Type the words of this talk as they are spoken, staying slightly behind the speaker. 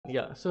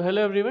Yeah. So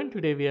hello everyone.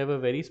 Today we have a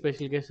very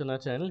special guest on our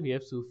channel. We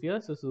have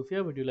Sufia. So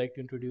Sufia, would you like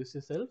to introduce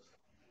yourself?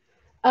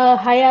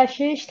 Hi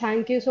Ashish,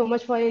 thank you so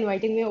much for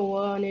inviting me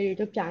over on your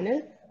YouTube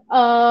channel.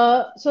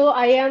 So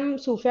I am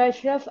Sufia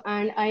Ashraf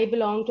and I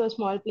belong to a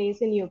small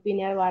place in UP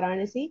near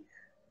Varanasi.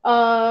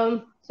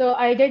 So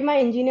I did my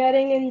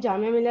engineering in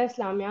Jamia Millia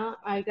Islamia.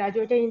 I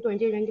graduated in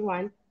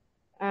 2021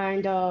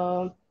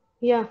 and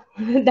yeah,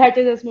 that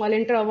is a small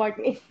intro about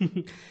me.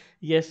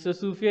 Yes. So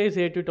Sufia is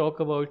here to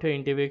talk about her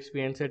interview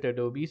experience at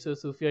Adobe. So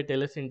Sufia,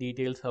 tell us in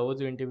details. How was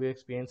your interview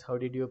experience? How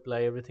did you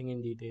apply everything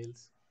in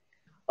details?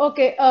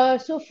 Okay,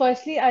 so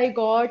firstly, I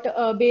got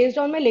based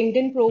on my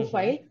LinkedIn Mm-hmm.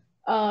 profile,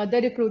 the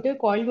recruiter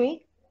called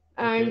me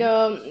and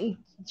Okay.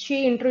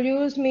 she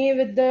introduced me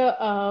with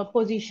the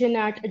position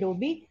at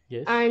Adobe.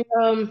 Yes.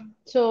 And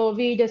so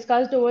we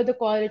discussed over the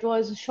call. It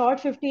was a short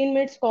 15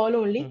 minutes call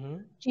only.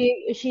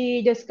 Mm-hmm.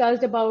 She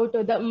discussed about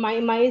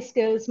my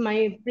skills,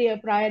 my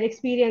prior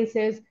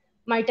experiences,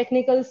 my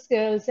technical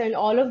skills, and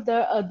all of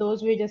the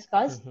those we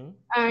discussed. Mm-hmm.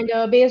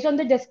 And based on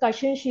the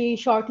discussion, she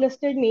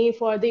shortlisted me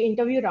for the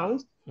interview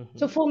rounds. So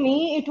Mm-hmm. for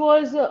me, it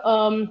was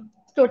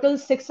total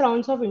 6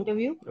 rounds of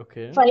interview.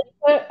 Okay.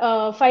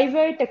 Five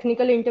were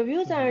technical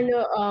interviews,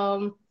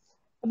 Mm-hmm. and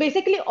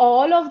basically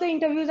all of the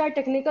interviews are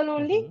technical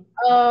only.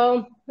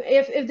 Mm-hmm.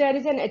 If there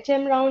is an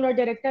HM round or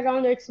director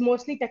round, it's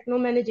mostly techno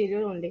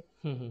managerial only.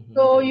 Mm-hmm.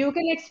 So Right. you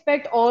can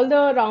expect all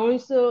the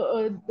rounds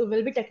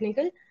will be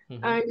technical,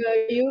 Mm-hmm. and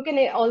you can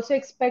also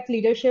expect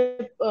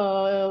leadership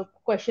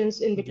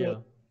questions in between. Yeah.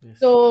 Yes.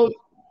 So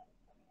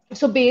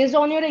so based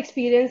on your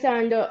experience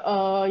and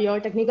your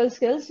technical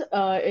skills,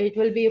 it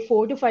will be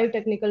 4 to 5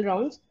 technical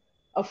rounds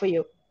for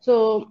you.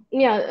 So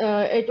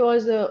yeah, it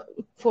was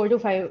 4 to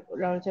 5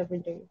 rounds of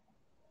interview.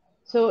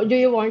 So do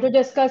you want to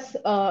discuss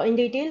in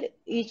detail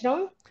each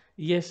round?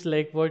 Yes,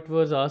 like what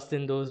was asked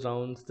in those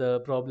rounds, the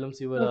problems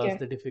you were asked, Okay.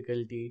 the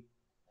difficulty.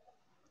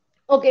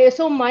 Okay,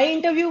 so my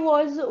interview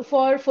was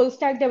for full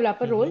stack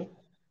developer role,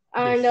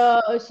 Mm-hmm. and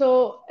Yes. so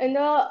in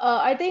the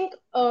I think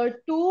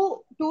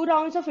two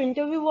rounds of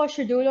interview was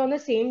scheduled on the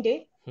same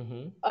day.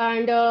 Mm-hmm.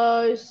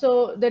 And so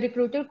the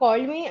recruiter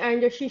called me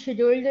and she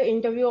scheduled the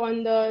interview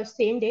on the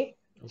same day.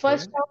 Okay.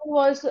 First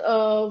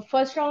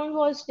round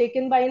was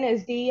taken by an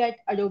SD at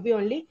Adobe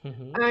only,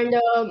 Mm-hmm.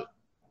 and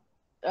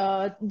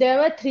there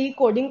were three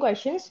coding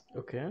questions.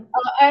 Okay.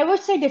 I would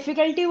say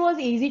difficulty was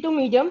easy to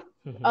medium.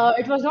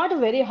 Mm-hmm. It was not a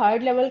very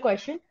hard level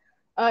question.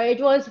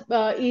 It was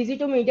easy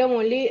to medium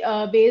only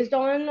based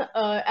on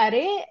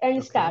array and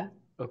Okay. stack.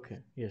 Okay.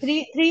 Yes.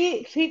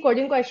 Three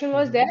coding question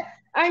was Mm-hmm. there,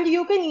 and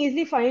you can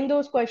easily find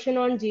those question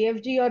on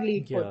GFG or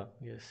LeetCode. Yeah.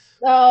 Yes.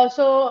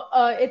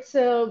 It's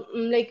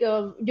like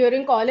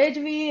during college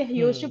we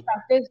used to Hmm.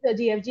 practice the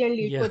GFG and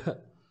Yeah. LeetCode.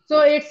 So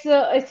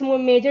it's more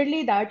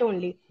majorly that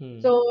only. Hmm.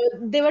 So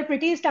they were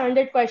pretty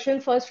standard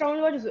questions. First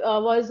round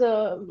was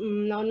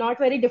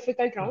not very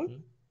difficult round,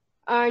 Mm-hmm.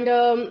 and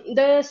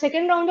the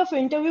second round of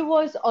interview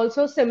was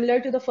also similar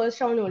to the first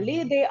round only.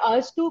 Mm-hmm. They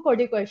asked two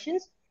coding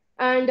questions,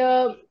 and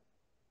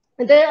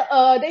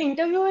the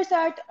interviewers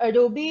at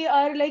Adobe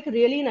are like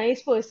really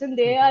nice person.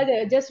 They are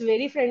Mm-hmm. just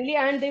very friendly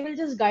and they will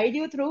just guide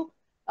you through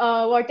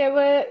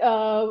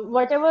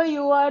whatever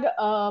you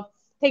are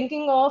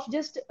thinking of.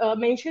 Just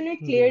mention it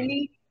Yeah.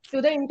 clearly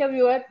to the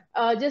interviewer.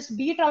 Just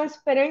be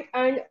transparent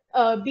and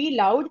be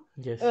loud.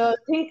 Yes.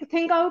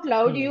 Think out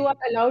loud. You Hmm. are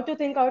allowed to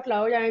think out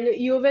loud, and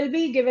you will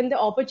be given the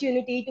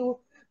opportunity to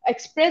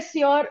express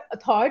your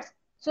thoughts.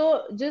 So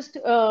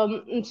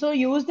so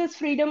use this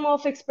freedom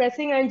of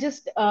expressing and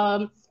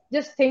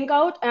just think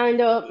out, and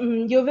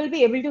you will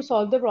be able to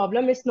solve the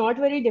problem. It's not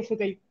very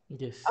difficult.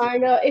 Yes.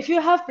 And if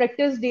you have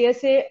practiced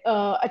DSA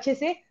अच्छे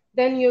से,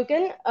 then you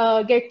can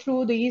get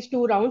through these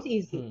two rounds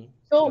easily. Hmm.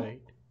 So,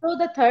 Right. so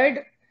the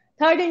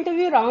third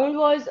interview round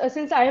was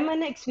since I am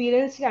an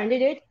experienced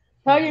candidate,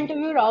 third Mm-hmm.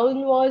 interview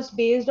round was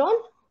based on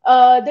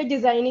the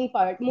designing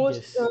part.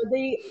 Yes.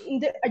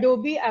 The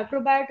Adobe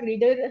Acrobat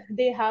Reader,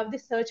 they have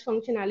this search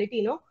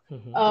functionality.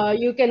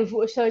 Mm-hmm. You can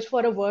search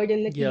for a word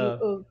in the Yeah.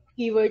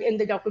 keyword in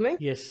the document.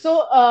 So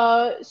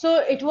Yes. so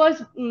it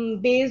was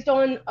based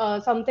on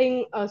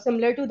something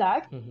similar to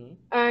that. Mm-hmm.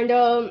 And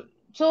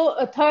so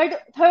a third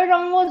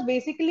round was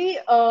basically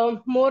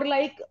more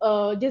like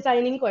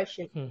designing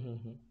question.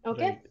 Mm-hmm.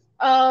 Okay.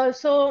 Right.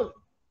 So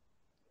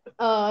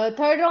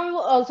third round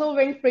also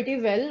went pretty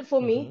well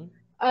for me.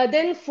 Mm-hmm.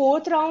 Then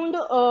fourth round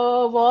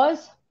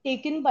was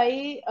taken by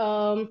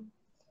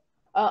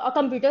a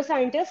computer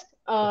scientist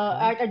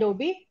Okay. at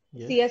Adobe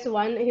Yes.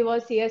 CS1. He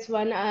was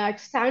CS1 at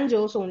San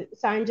Jose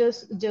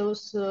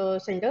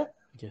Center.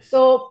 Yes. So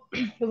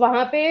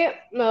वहाँ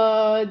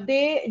पे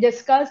they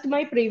discussed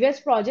my previous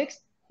projects,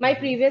 my Mm-hmm.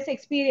 previous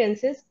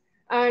experiences,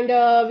 and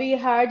we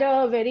had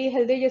a very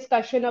healthy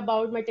discussion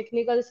about my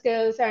technical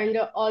skills and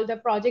all the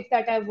projects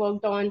that I've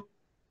worked on.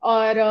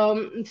 और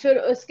फिर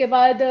उसके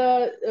बाद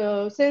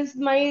since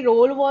my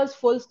role was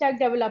full stack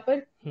developer,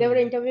 they were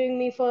Hmm. interviewing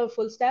me for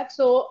full stack,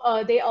 so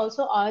they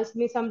also asked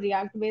me some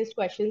React based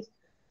questions.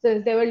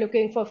 since they were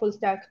looking for full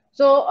stack.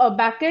 So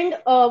backend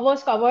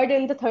was covered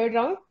in the third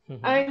round,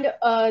 Mm-hmm.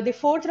 and the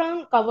fourth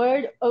round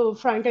covered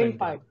front end Front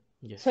part. end.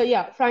 Yes. So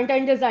yeah, front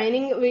end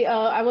designing.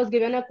 I was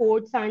given a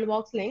code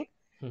sandbox link,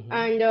 Mm-hmm.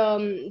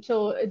 and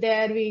so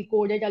there we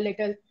coded a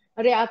little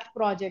React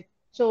project.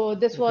 So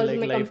this Okay, was like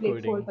my live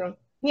complete fourth coding. round.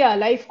 Yeah,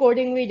 live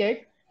coding we did,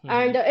 Mm-hmm.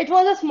 and it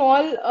was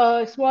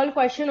a small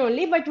question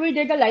only, but we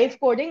did a live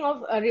coding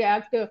of a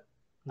React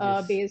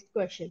Yes. based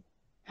question.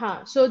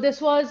 So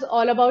this was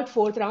all about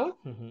fourth round.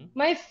 Mm-hmm.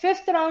 My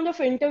fifth round of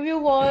interview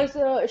was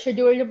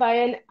scheduled by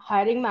an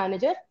hiring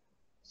manager.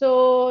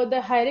 So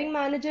the hiring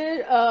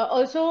manager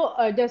also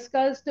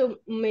discussed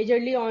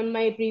majorly on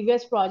my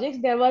previous projects.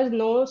 There was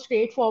no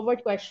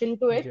straightforward question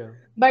to it, Yeah.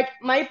 but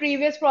my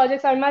previous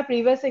projects and my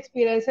previous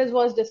experiences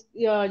was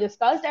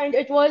discussed, and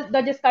it was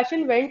the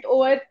discussion went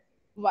over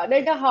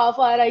 1.5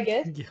 hour, I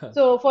guess. Yeah.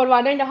 So for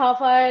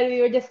 1.5 hour,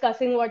 we were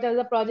discussing what are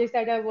the projects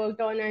that I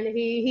worked on, and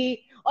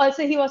he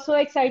was so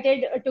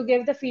excited to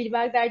give the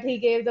feedback that he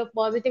gave the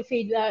positive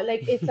feedback,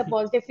 like it's a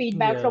positive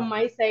feedback Yeah. from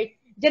my side.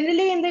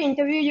 Generally, in the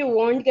interview, you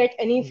won't get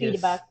any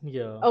feedback.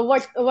 Yes. Yeah.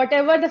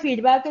 Whatever the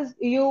feedback is,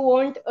 you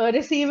won't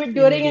receive it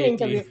during an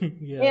interview.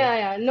 Immediately. Yeah.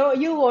 Yeah, no,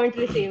 you won't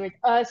receive it.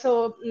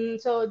 So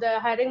the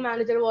hiring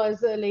manager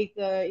was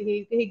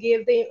he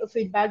gave the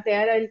feedback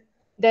there and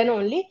then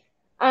only,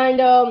 and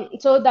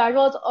so that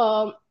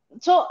was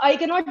so I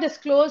cannot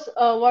disclose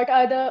what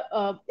are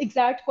the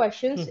exact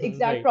questions, Mm-hmm.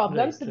 exact Right.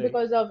 problems Right. Right.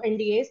 because of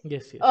NDAs.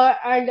 Yes. Yes.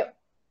 And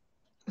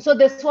so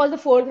this was the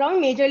fourth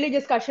round, majorly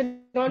discussion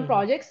on Mm-hmm.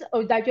 projects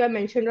that you have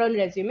mentioned on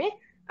resume,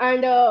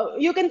 and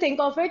you can think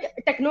of it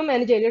techno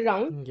managerial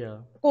round, Yeah.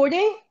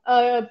 coding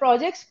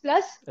projects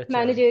plus HR.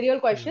 managerial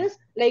Mm. questions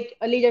like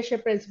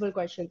leadership principle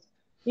questions.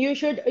 You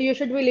should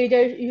be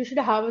leader. You should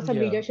have some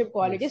Yeah. leadership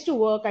qualities to Yes.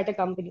 work at a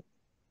company.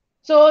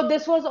 So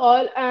this was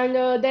all, and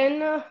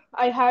then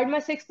I had my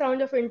sixth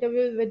round of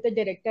interview with the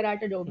director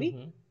at Adobe.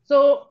 Mm-hmm. So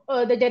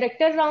the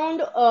director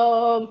round,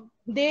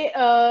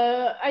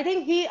 I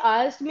think he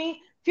asked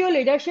me few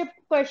leadership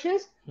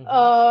questions.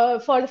 Mm-hmm.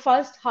 For the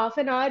first half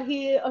an hour,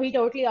 he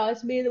totally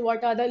asked me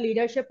what are the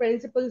leadership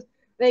principles,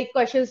 like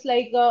questions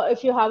like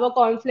if you have a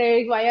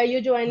conflict, why are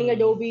you joining Hmm.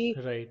 Adobe,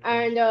 Right. Right.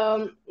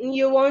 and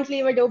you won't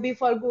leave Adobe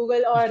for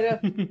Google or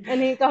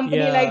any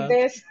company like Yeah.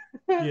 this.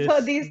 So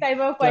Yes. these type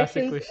of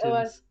Classic questions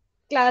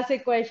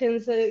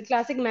questions.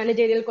 classic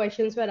managerial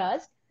questions were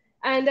asked.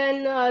 And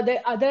then the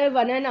other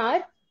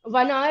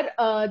 1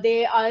 hour,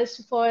 they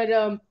asked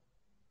for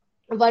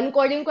one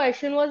coding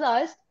question was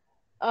asked.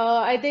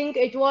 I think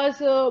it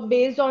was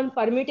based on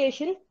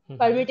Mm-hmm.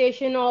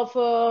 permutation of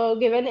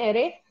given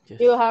array. Yes.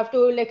 You have to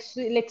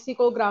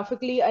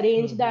lexicographically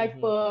arrange that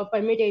Mm-hmm.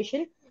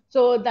 permutation.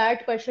 So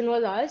that question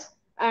was asked,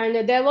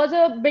 and there was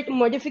a bit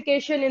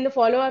modification in the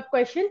follow-up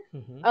question.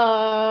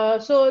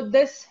 Mm-hmm. So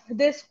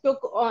this took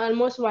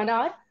almost 1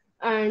 hour,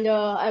 and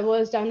I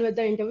was done with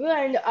the interview.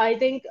 And I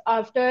think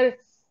after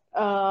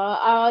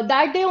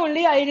that day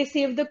only, I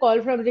received the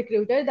call from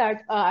recruiter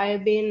that I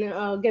have been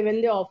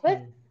given the offer,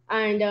 Hmm.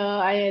 and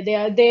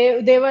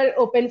they were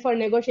open for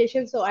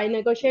negotiation, so I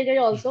negotiated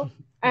also.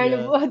 And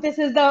Yeah. this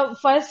is the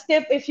first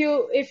step. If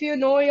you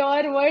know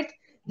your worth,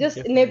 just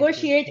Definitely.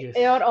 negotiate Yes.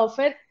 your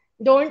offer.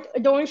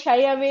 Don't shy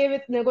away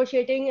with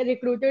negotiating.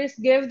 Recruiters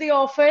give the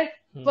offer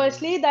Hmm.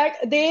 firstly that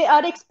they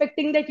are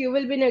expecting that you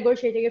will be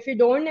negotiating. If you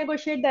don't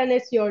negotiate, then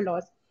it's your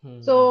loss. Hmm.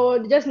 So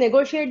just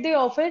negotiate the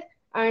offer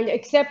and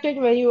accept it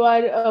when you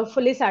are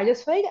fully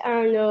satisfied.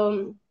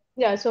 And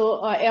yeah, so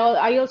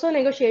I also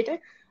negotiated,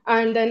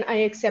 and then I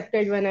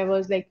accepted when I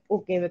was like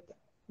okay with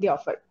the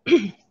offer.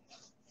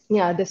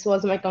 Yeah, this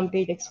was my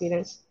complete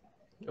experience.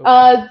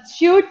 Okay.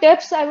 Few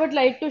tips I would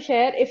like to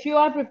share if you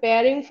are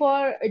preparing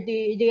for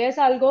DS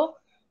Algo.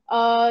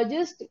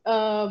 Just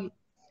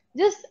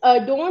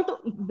don't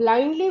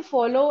blindly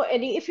follow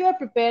any. If you are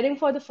preparing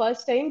for the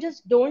first time,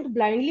 just don't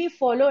blindly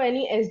follow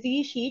any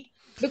SDE sheet,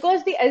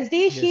 because the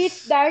SDE sheets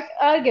Yes. that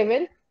are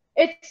given,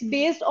 it's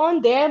based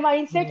on their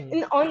mindset Hmm.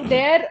 and on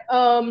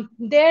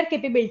their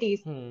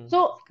capabilities. Hmm.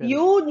 So Correct.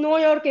 you know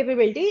your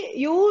capability,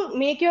 you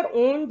make your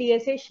own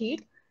DSA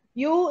sheet.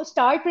 You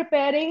start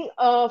preparing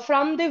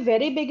from the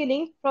very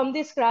beginning, from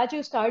the scratch.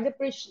 You start the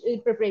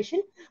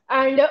preparation,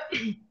 and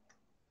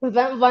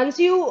once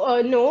you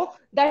know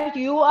that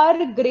you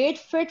are a great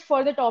fit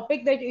for the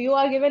topic, that you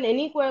are given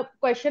any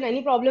question,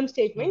 any problem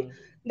statement, Hmm.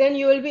 then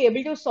you will be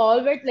able to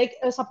solve it. Like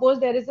suppose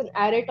there is an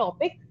array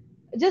topic,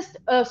 just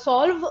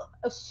solve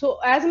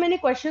as many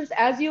questions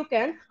as you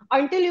can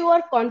until you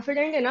are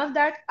confident enough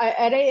that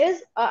array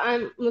is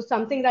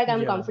something that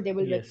I'm Yeah.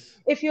 comfortable with. Yes.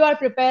 If you are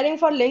preparing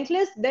for linked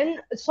list, then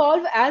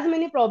solve as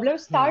many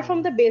problems, start from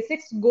Hmm. the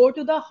basics, go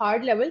to the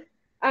hard level,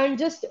 and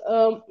just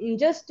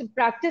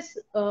practice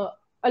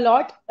a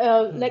lot,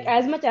 like Hmm.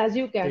 as much as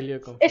you can. Till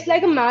you're It's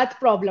like a comfortable. math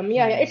problem.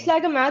 Yeah, it's Hmm.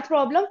 like a math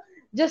problem.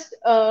 Just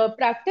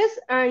practice,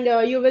 and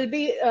you will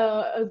be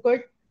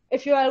good.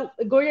 If you are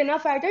good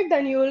enough at it,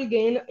 then you will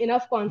gain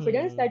enough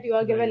confidence Hmm. that you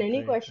are given Right. any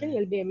Right. question, Right.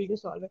 you'll be able to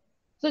solve it.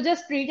 So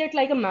just treat it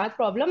like a math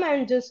problem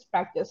and just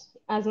practice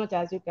as much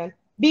as you can.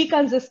 Be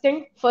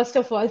consistent, first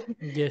of all.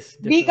 Yes,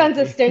 Be definitely.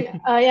 consistent.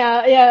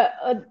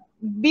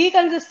 Be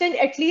consistent.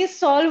 At least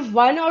solve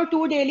one or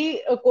two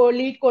daily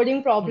lead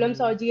coding problems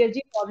Hmm. or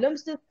GLG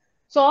problems. To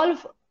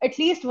solve at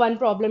least one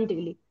problem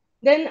daily.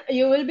 Then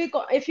you will be,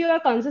 if you are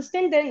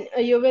consistent, then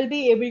you will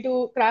be able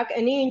to crack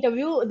any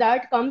interview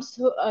that comes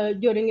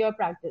during your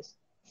practice.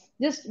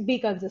 Just be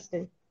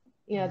consistent.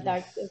 Yeah,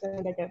 that's Yes.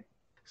 the tip.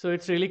 So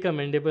it's really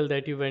commendable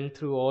that you went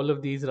through all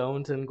of these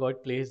rounds and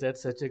got placed at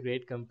such a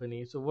great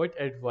company. So what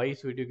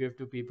advice would you give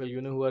to people,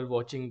 who are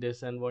watching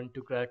this and want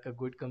to crack a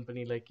good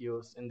company like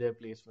yours in their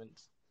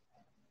placements?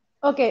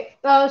 Okay,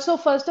 so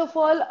first of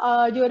all,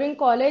 during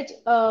college,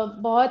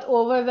 बहुत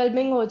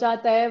overwhelming हो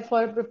जाता है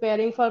for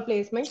preparing for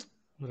placement.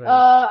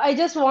 Right. I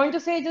just want to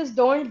say, just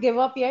don't give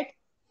up yet.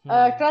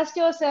 Hmm. Trust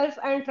yourself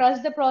and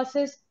trust the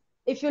process.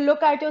 If you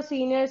look at your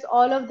seniors,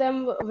 all of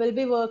them will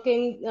be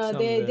working. They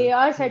Somewhere.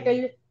 are Hmm.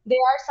 settled. They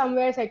are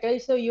somewhere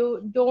settled. So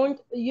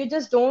you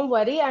just don't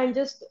worry and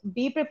just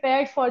be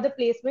prepared for the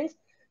placements.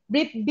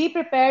 Be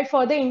prepared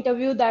for the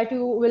interview that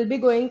you will be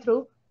going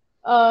through.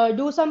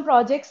 Do some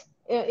projects.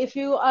 If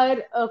you are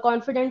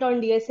confident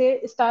on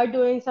DSA, start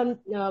doing some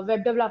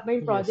web development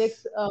Yes.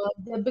 projects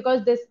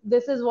because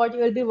this is what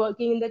you will be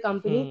working in the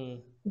company.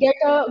 Hmm. Get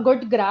a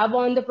good grab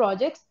on the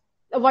projects.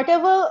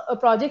 Whatever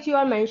projects you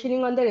are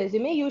mentioning on the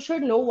resume, you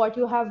should know what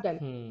you have done.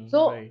 Hmm. So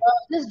Right.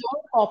 just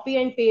don't copy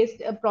and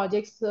paste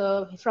projects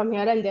from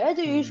here and there.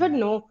 So you should Hmm.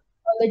 know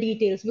the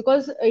details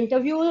because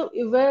interviewers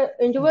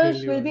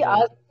Really will be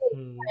wonder. asking.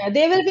 Hmm.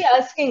 They will be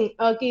asking,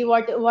 okay,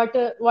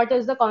 what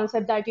is the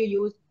concept that you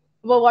use?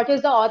 What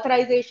is the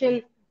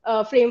authorization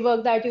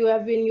framework that you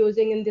have been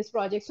using in this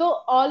project? So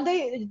all the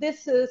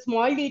this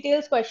small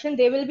details question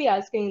they will be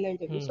asking in the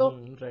interview. Hmm. So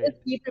Hmm. just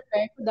Right. be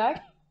prepared for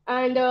that.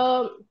 And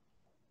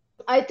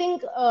I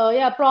think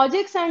yeah,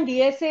 projects and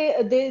DSA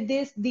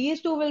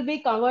these two will be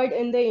covered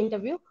in the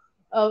interview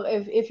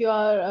if you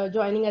are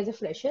joining as a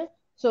fresher.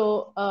 So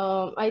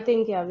I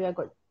think yeah, we are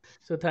good.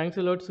 So thanks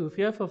a lot,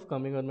 Sufia, for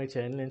coming on my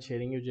channel and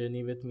sharing your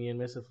journey with me and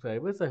my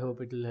subscribers. I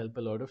hope it will help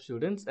a lot of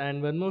students.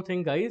 And one more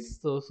thing, guys.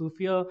 So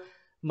Sufia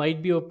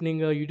might be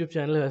opening a YouTube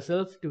channel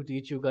herself to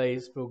teach you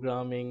guys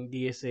programming,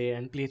 DSA,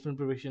 and placement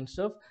preparation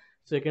stuff.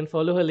 So you can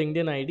follow her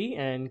LinkedIn ID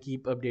and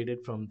keep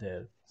updated from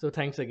there. So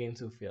thanks again,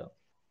 Sufia.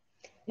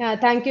 Yeah,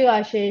 thank you,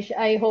 Ashish.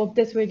 I hope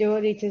this video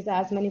reaches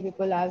as many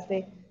people as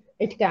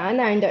it can,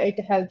 and it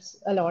helps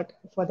a lot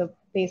for the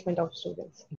placement of students.